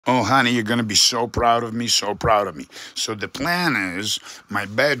Oh, honey, you're going to be so proud of me, so proud of me. So the plan is my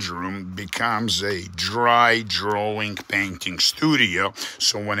bedroom becomes a dry drawing painting studio.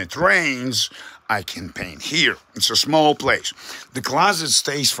 So when it rains, I can paint here. It's a small place. The closet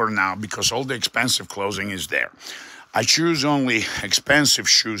stays for now because all the expensive clothing is there. I choose only expensive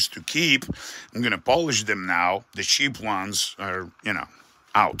shoes to keep. I'm going to polish them now. The cheap ones are,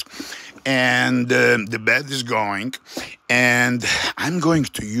 out. And the bed is going. And I'm going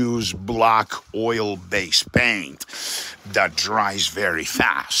to use black oil-based paint that dries very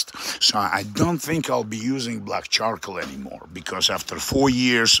fast. So I don't think I'll be using black charcoal anymore because after 4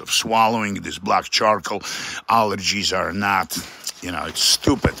 years of swallowing this black charcoal, allergies are not, it's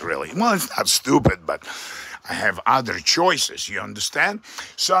stupid, really. Well, it's not stupid, but I have other choices, you understand?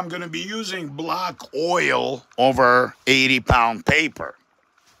 So I'm going to be using black oil over 80-pound paper.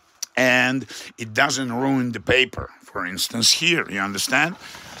 And it doesn't ruin the paper. For instance, here, you understand?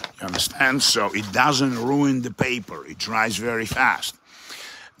 You understand? So it doesn't ruin the paper. It dries very fast.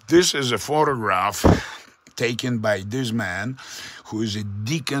 This is a photograph taken by this man who is a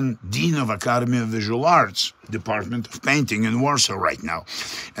dean of Academy of Visual Arts, Department of Painting in Warsaw right now.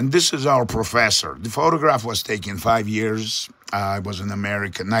 And this is our professor. The photograph was taken 5 years. I was in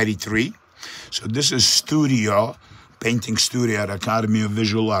America, 93. So this is painting studio at Academy of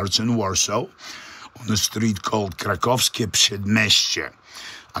Visual Arts in Warsaw, on a street called Krakowskie Przedmieście,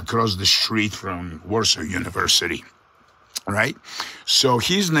 across the street from Warsaw University, right? So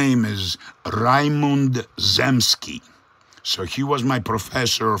his name is Raimund Zemski. So he was my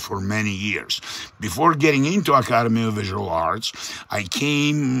professor for many years. Before getting into Academy of Visual Arts, I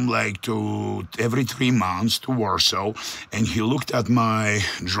came to every 3 months to Warsaw, and he looked at my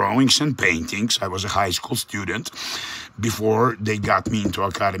drawings and paintings. I was a high school student before they got me into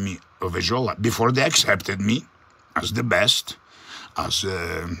Academy of Visual Arts, before they accepted me as the best, as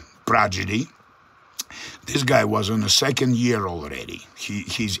a prodigy. This guy was on a second year already.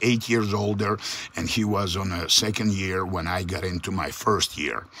 He's 8 years older, and he was on a second year when I got into my first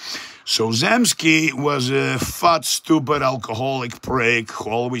year. So Zemski was a fat, stupid, alcoholic prick who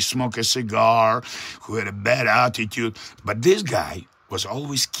always smoked a cigar, who had a bad attitude. But this guy was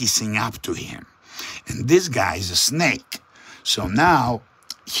always kissing up to him. And this guy is a snake. So now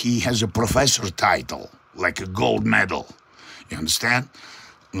he has a professor title, like a gold medal. You understand?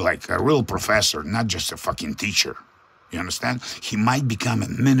 Like a real professor, not just a fucking teacher. You understand? He might become a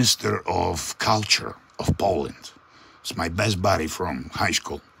minister of culture of Poland. It's my best buddy from high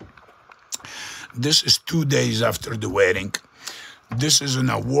school. This is 2 days after the wedding. This is an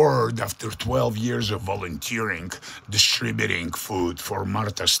award after 12 years of volunteering, distributing food for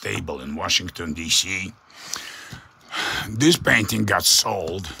Martha's Table in Washington, D.C. This painting got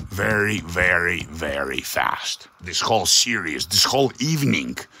sold very, very, very fast. This whole series, this whole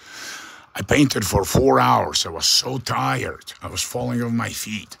evening, I painted for 4 hours. I was so tired. I was falling off my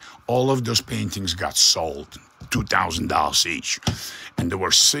feet. All of those paintings got sold, $2,000 each. And there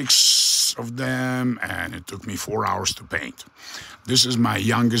were 6 of them, and it took me 4 hours to paint. This is my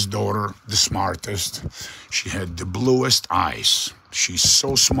youngest daughter, the smartest. She had the bluest eyes. She's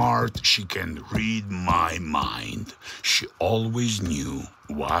so smart, she can read my mind. She always knew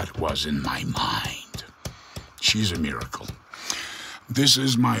what was in my mind. She's a miracle. This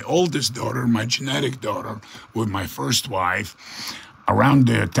is my oldest daughter, my genetic daughter, with my first wife. Around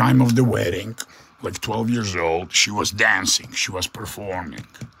the time of the wedding, like 12 years old, she was dancing, she was performing,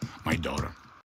 my daughter.